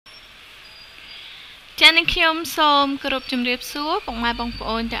ចា៎នឹងខ្ញុំសូមគោរពជំរាបសួរពុកម៉ែបងប្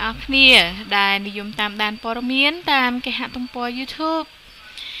អូនទាំងអស់គ្នាដែលនិយមតាមដានព័ត៌មានតាមគេហទំព័រ YouTube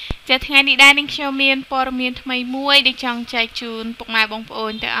ចា៎ថ្ងៃនេះដែរនឹងខ្ញុំមានព័ត៌មានថ្មីមួយដែលចង់ចែកជូនពុកម៉ែបងប្អូ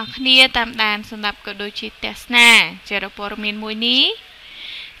នទាំងអស់គ្នាតាមដានសម្រាប់ក៏ដូចជាទស្សនាចា៎ព័ត៌មានមួយនេះ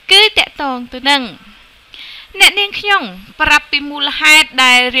គឺតកតងទៅនឹងអ្នកនាងខ្ញុំប្រាប់ពីមូលហេតុ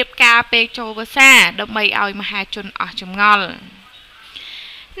ដែលរៀបការពេលចូលវស្សាដើម្បីឲ្យមហាជនអស់ចម្ងល់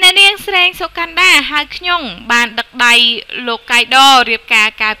អ្នកនាងស្រេងសុកណ្ដាហៅខ្ញុំបានដឹកដៃលោកកៃដរៀបការ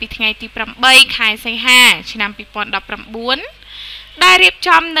កាលពីថ្ងៃទី8ខែសីហាឆ្នាំ2019ដែលរៀប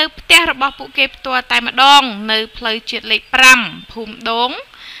ចំនៅផ្ទះរបស់ពួកគេផ្ទាល់តែម្ដងនៅផ្លូវជាតិលេខ5ភូមិដង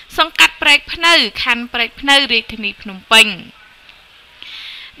សង្កាត់ព្រែកភ្នៅខណ្ឌព្រែកភ្នៅរាជធានីភ្នំពេញ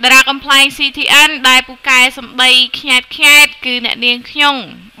តារាកំ pl ែង CTN ដែលពូកែសម្ដីខ្ញាតគឺអ្នកនាងខ្ញុំ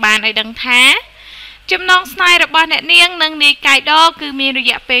បានឲ្យដឹងថាចំណងស្នេហ៍របស់អ្នកនាងនិងនាយកៃដគឺមានរ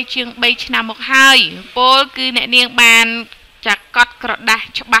យៈពេលជាង3ឆ្នាំមកហើយពលគឺអ្នកនាងបានចាក់កត់ក្រដាស់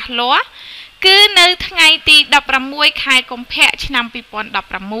ច្បាស់លាស់គឺនៅថ្ងៃទី16ខែកុម្ភៈឆ្នាំ2016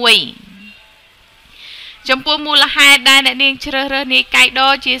ចំពោះមូលហេតុដែលអ្នកនាងជ្រើសរើសនាយកៃដ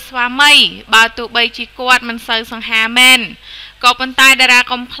ជាស្វាមីបើទោះបីជាគាត់មិនសូវសង្ហាមែនក៏ប៉ុន្តែតារា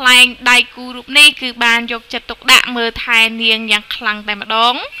កំ pl ែងដៃគូរូបនេះគឺបានយកចិត្តទុកដាក់មើលថែនាងយ៉ាងខ្លាំងតែម្ដ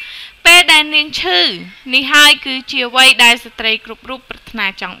ងពេលដែលនាងឈឺនេះហើយគឺជាអ្វីដែលស្ត្រីគ្រប់រូបប្រាថ្នា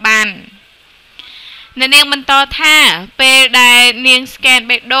ចង់បានអ្នកនាងបន្តថាពេលដែលនាងស្កេន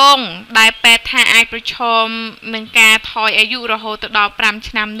បេះដូងដែលពេទ្យថាអាចប្រឈមនឹងការថយអាយុរហូតទៅដល់5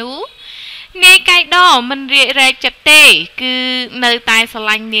ឆ្នាំនោះនាយកៃដមិនរាករែកចិត្តទេគឺនៅតែស្រ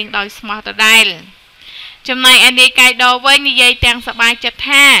ឡាញ់នាងដោយស្មោះដដែលចំណែកឯនាយកៃដវិញនិយាយទាំងសប្បាយចិត្ត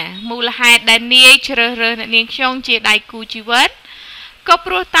ថាមូលហេតុដែលនាយជ្រើសរើសអ្នកនាងខ្ញុំជាដៃគូជីវិតក៏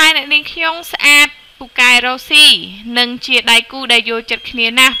ព្រោះតែអ្នកនាងខ្ញុំស្អាតពូកែរ៉ូស៊ីនិងជាដៃគូដែលយល់ចិត្តគ្នា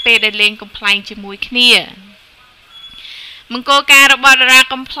ណាស់ពេលដែលលេងកំ pl ែងជាមួយគ្នាមង្គលការរបស់តារា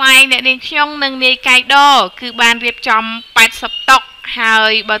កំ pl ែងអ្នកនាងខ្ញុំនិងនាយកៃដគឺបានរៀបចំ80តុកហើ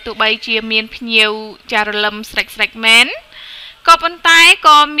យបើទោះបីជាមានភ្ញៀវចារលឹមស្រេចមែនក៏ប៉ុន្តែ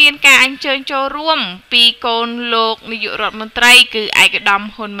ក៏មានការអញ្ជើញចូលរួមពីកូនលោកនាយករដ្ឋមន្ត្រីគឺឯកឧត្តម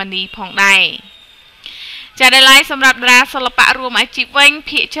ហ៊ុនម៉ាណីផងដែរចាដែលឡៃសម្រាប់តារាសិល្បៈរួមអាជីពវិញ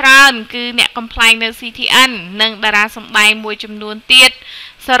ភាគច្រើនគឺអ្នកកំ pl ែងនៅ CTN និងតារាសម្ដែងមួយចំនួនទៀត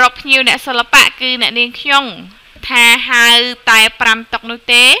សរុបភ្ញៀវអ្នកសិល្បៈគឺអ្នកនាងខ្ញុំថាហៅតែ5តុកនោះ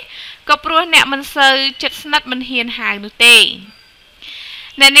ទេក៏ព្រោះអ្នកមិនសូវចិត្តស្និទ្ធមិនហ៊ានហៅនោះទេ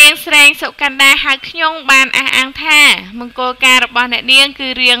អ្នកនាងស្រេងសុកណ្ដាហៅខ្ញុំបានអះអាងថាមង្គលការរបស់អ្នកនាងគឺ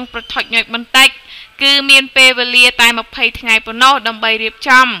រៀងប្រថុចញ៉ុចបន្តិចគឺមានពេលវេលាតែ20ថ្ងៃប៉ុណ្ណោះដើម្បីរៀប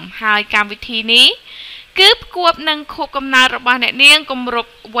ចំហើយកម្មវិធីនេះគឺផ្គួបនឹងខួបកំណើតរបស់អ្នកនាងគម្រ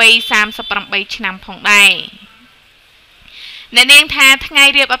ប់វ័យ38ឆ្នាំផងដែរអ្នកនាងថាថ្ងៃ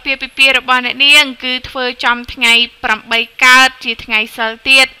រៀបអាពាហ៍ពិពាហ៍របស់អ្នកនាងគឺធ្វើចំថ្ងៃ8កើតជាថ្ងៃសិល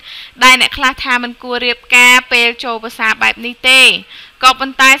ទៀតដែលអ្នកខ្លះថាមិនគួររៀបការពេលចូលវស្សាបែបនេះទេក៏ប៉ុ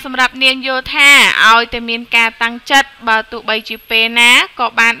ន្តែសម្រាប់នាងយល់ថាឲ្យតែមានការតាំងចិត្តបើទោះបីជាពេលណាក៏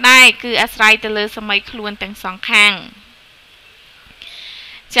បានដែរគឺអាស្រ័យទៅលើសម័យខ្លួនទាំងសងខាង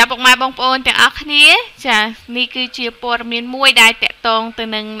ចាពុកម៉ែបងប្អូនទាំងអស់គ្នាចានេះគឺជាព័ត៌មានមួយដែលតកតងទៅ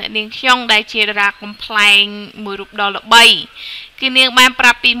នឹងអ្នកនាងខ្ញុំដែលជាតារាកំ pl ែងមួយរូបដ៏ល្បីគឺនាងបានប្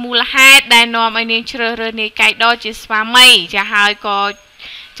រាប់ពីមូលហេតុដែលនាំឲ្យនាងជ្រើសរើសនាយកៃដជាស្វាមីចាហើយក៏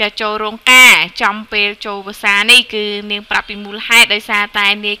ចាចូលរោងការចំពេលចូលវស្សានេះគឺនាងប្រាប់ពីមូលហេតុដោយសារតែ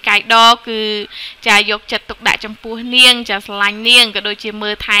នាយកៃដគឺចាយកចិត្តទុកដាក់ចំពោះនាងចាស្រឡាញ់នាងក៏ដូចជាមើ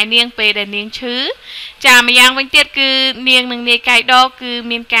លថែនាងពេលដែលនាងឈឺចាម្យ៉ាងវិញទៀតគឺនាងនិងនាយកៃដគឺ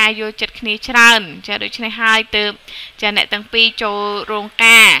មានការយល់ចិត្តគ្នាច្រើនចាដូច្នេះហើយទើបចាអ្នកទាំងពីរចូលរោង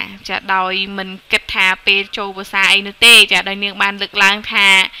ការចាដោយមិនគិតថាពេលចូលវស្សាអីនោះទេចាដោយនាងបានលើកឡើងថា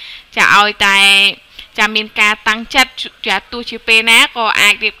ចាឲ្យតែចាមានការតាំងចិត្តចាទោះជាពេលណាក៏អា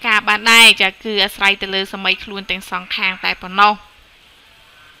ចរៀបការបានដែរចាគឺអាស្រ័យទៅលើសម័យខ្លួនទាំងសងខាងតែប៉ុណ្ណោះ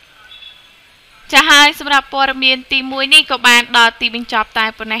ចាហើយសម្រាប់ព័ត៌មានទី1នេះក៏បានដល់ទីបញ្ចប់តែ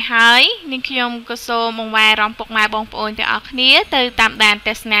ប៉ុណ្ណេះហើយនាងខ្ញុំក៏សូមអង្វែរំពុកម៉ែបងប្អូនទាំងអស់គ្នាទៅតាមដានទ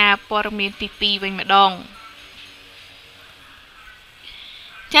ស្សនាព័ត៌មានទី2វិញម្ដង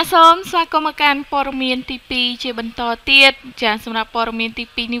ចាសូមស្វាគមន៍មកកាន់ព័ត៌មានទី2ជាបន្តទៀតចាសម្រាប់ព័ត៌មានទី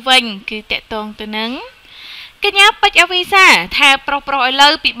2នេះវិញគឺតកតងទៅនឹងកញ្ញាពេជ្រអវីសាថាប្រុសឥឡូ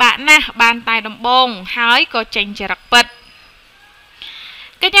វពិបាកណាស់បានតែដំបងហើយក៏ចេញចរិតពិត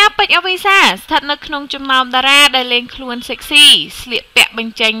កញ្ញាពេជ្រអវីសាស្ថិតនៅក្នុងចំណោមតារាដែលលេងខ្លួនសេកស៊ីស្លៀកពាក់ប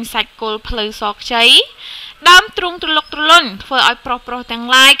ញ្ចេញសាច់គល់ភ្លៅសខ្ចីដើមទ្រូងទ្រលុកទ្រលន់ធ្វើឲ្យប្រុសទាំង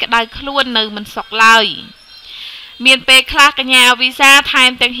ឡាយក្តៅខ្លួននៅមិនសុខឡើយ មានពេលខ្លះកញ្ញាអវីសាថែ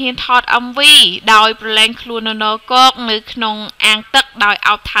មទាំងហ៊ានថត MV ដោយប្រឡែងខ្លួននៅកកនៅក្នុងអាងទឹកដោយ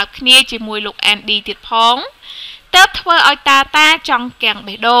អោបថើបគ្នាជាមួយលោក Andy ទៀតផងទើបធ្វើឲ្យតាចង់គាំង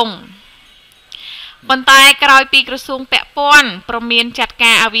បេះដូងប៉ុន្តែក្រោយពីក្រសួងពាក់ព័ន្ធព្រមានចាត់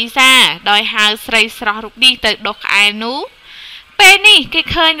ការអវីសាដោយហៅស្រីស្រស់រូបនេះទៅដុសក្អែលនោះពេលនេះគេ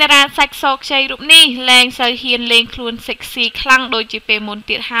ឃើញតារាសាច់សខ្ចីរូបនេះលែងសូវហ៊ានលេងខ្លួនសេកស៊ីខ្លាំងដូចជាពេលមុន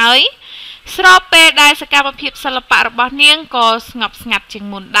ទៀតហើយស្របពេលដែលសកម្មភាពសិល្បៈរបស់នាងក៏ស្ងប់ស្ងាត់ជាង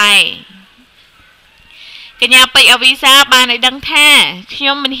មុនដែរកញ្ញាពេជ្រអវីសាបានឲ្យដឹងថាខ្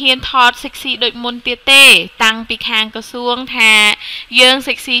ញុំមិនហ៊ានថតសេកស៊ីដូចមុនទៀតទេតាំងពីខាងក្រសួងថាយើង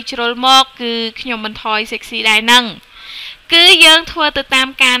សេកស៊ីជ្រុលមកគឺខ្ញុំមិនថយសេកស៊ីដែរនឹងគឺយើងធ្វើទៅតាម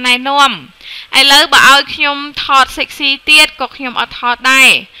ការណែនាំឥឡូវបើឲ្យខ្ញុំថតសេកស៊ីទៀតក៏ខ្ញុំអត់ថតដែរ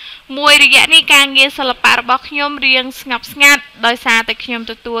មួយរយៈនេះការងារសិល្បៈរបស់ខ្ញុំរៀងស្ងប់ស្ងាត់ដោយសារតែខ្ញុំ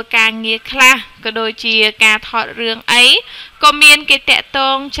ទទួលការងារខ្លះក៏ដូចជាការថតរឿងអីក៏មានគេតាក់ទ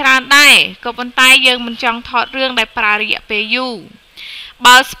ងច្រើនដែរក៏ប៉ុន្តែយើងមិនចង់ថតរឿងដែលប្រើរយៈពេលយូរ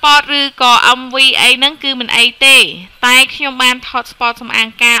បើ spot ឬក៏ MV អីហ្នឹងគឺមិនអីទេតែខ្ញុំបានថត spot សម្អាង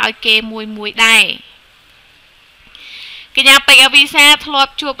ការឲ្យគេមួយដែរកញ្ញាពេជ្រអវីសាធ្លា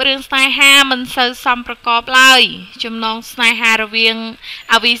ប់ជួបរឿងស្នេហាមិនសូវសមប្រកបឡើយចំណងស្នេហារវាង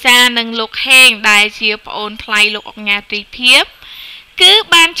អវីសានិងលោកហេងដែលជាប្អូនថ្លៃលោកអង្ញាត្រីភិបគឺ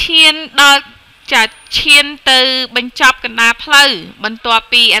បានឈានដល់ឈានទៅបញ្ចប់កណ្ដាលផ្លូវបន្ទាប់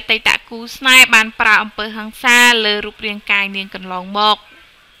ពីអតីតគូស្នេហ៍បានប្រើអំពើហិង្សាលើរូបរាងកាយនាងកន្លងមក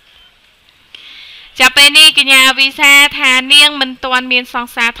ចាប់ពេលនេះកញ្ញាអវីសាថានាងមិនទាន់មានស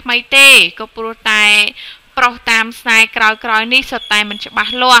ង្សារថ្មីទេក៏ព្រោះតែប្រុសតាមស្នេហ៍ក្រោយនេះសុទ្ធតែមិនច្បា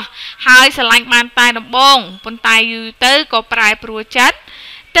ស់លាស់ហើយស្រឡាញ់បានតែដំបងប៉ុន្តែយូរទៅក៏ប្រែប្រួលចិត្ត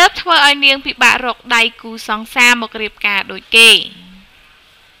ទើបធ្វើឲ្យនាងពិបាករកដៃគូសង្សារមករៀបការដូចគេ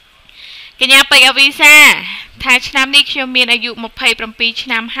កញ្ញាពេជ្រអវីសាថាឆ្នាំនេះខ្ញុំមានអាយុ27ឆ្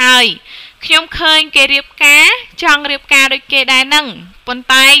នាំហើយខ្ញុំឃើញគេរៀបការចង់រៀបការដូចគេដែរនឹងប៉ុន្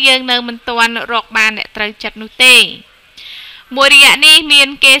តែយើងនៅមិនទាន់រកបានអ្នកត្រូវចិត្តនោះទេមួយរយៈនេះមាន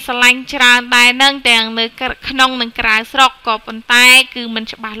គេស្រឡាញ់ច្រើនដែរនឹងទាំងនៅក្នុងនិងក្រៅស្រុកក៏ប៉ុន្តែគឺមិន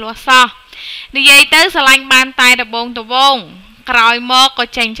ច្បាស់លាស់សោះនិយាយទៅស្រឡាញ់បានតែដបងក្រោយមកក៏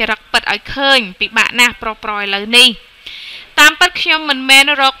ចេញចរិតពិតឲ្យឃើញពិបាកណាស់ប្រឥឡូវនេះតាមពិតខ្ញុំមិនមែន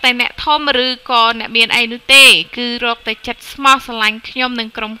រកតែអ្នកធំឬក៏អ្នកមានអីនោះទេគឺរកតែចិត្តស្មោះស្រឡាញ់ខ្ញុំនិង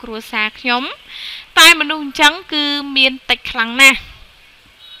ក្រុមគ្រួសារខ្ញុំតែមនុស្សអញ្ចឹងគឺមានតិចខ្លាំងណាស់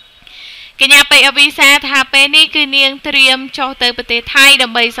កញ្ញាពេជ្រអវីសាថាពេលនេះគឺនាងត្រៀមចុះទៅប្រទេសថៃដើ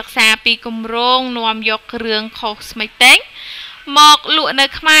ម្បីសិក្សាពីគម្រោងនាំយកគ្រឿង Cosmetic មកលក់នៅ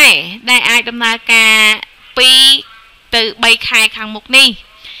ខ្មែរដែលអាចដំណើរការ2ទៅ3ខែខាងមុខនេះ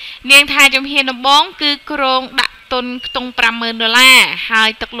នាងថាជំហានដំបូងគឺគ្រោងដាក់ទុនខ្ទង់$50,000ហើយ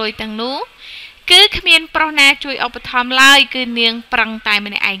ទឹកលុយទាំងនោះគឺគ្មានប្រុសណាជួយឧបត្ថម្ភឡើយគឺនាងប្រឹងតែ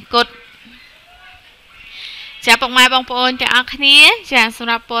ម្នាក់ឯងគត់ចាពុកម៉ែបងប្អូនទាំងអស់គ្នាចាសម្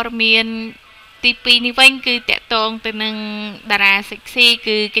រាប់ព័ត៌មានទី2នេះវិញគឺតកតងទៅនឹងតារាសិក្សា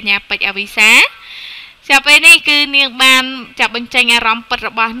គឺកញ្ញាពេជ្រអវីសាចាប់ពេលនេះគឺនាងបានចាប់បញ្ចេញអារម្មណ៍ពិតរ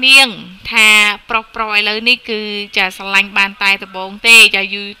បស់នាងថាប្រុសឥឡូវនេះគឺចាស្រឡាញ់បានតែដំបងទេចា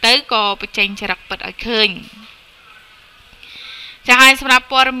យូរទៅក៏បញ្ចេញចរិតពិតឲ្យឃើញចាហើយសម្រាប់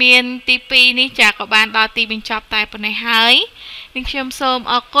ព័ត៌មានទី2នេះចាក៏បានដល់ទីបញ្ចប់តែប៉ុណ្ណេះហើយនឹងខ្ញុំសូម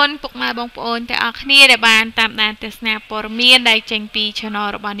អរគុណពុកម៉ែបងប្អូនទាំងអស់គ្នាដែលបានតាមដានទស្សនាព័ត៌មានដែលចេញពី Channel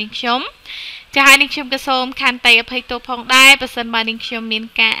របស់នាងខ្ញុំចាហើយនាងខ្ញុំក៏សូមខន្តីអភ័យទោសផងដែរបើសិនបើនាងខ្ញុំមាន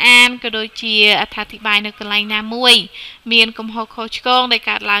ការអានក៏ដូចជាអត្ថាធិប្បាយនៅកន្លែងណាមួយមានកំហុសខុសឆ្គងដែល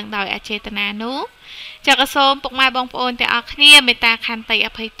កើតឡើងដោយអចេតនានោះចាក៏សូមពុកម៉ែបងប្អូនទាំងអស់គ្នាមេត្តាខន្តីអ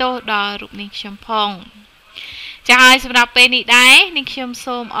ភ័យទោសដល់រូបនាងខ្ញុំផងចាហើយសម្រាប់ពេលនេះដែរនាងខ្ញុំ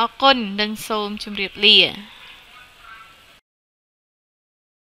សូមអរគុណនិងសូមជម្រាបលា